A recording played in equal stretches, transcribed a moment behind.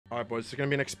Alright, boys, it's going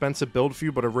to be an expensive build for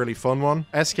you, but a really fun one.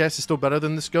 SKS is still better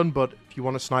than this gun, but if you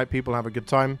want to snipe people and have a good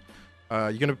time,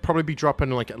 you're going to probably be dropping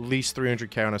like at least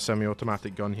 300k on a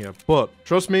semi-automatic gun here. But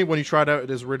trust me, when you try it out,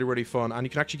 it is really, really fun. And you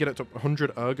can actually get it to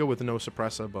 100 ergo with no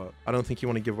suppressor, but I don't think you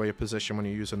want to give away your position when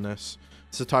you're using this.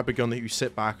 It's the type of gun that you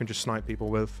sit back and just snipe people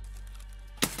with.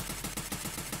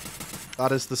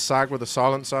 That is the SAG with a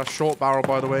silencer. Short barrel,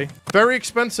 by the way. Very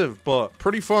expensive, but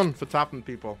pretty fun for tapping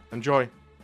people. Enjoy.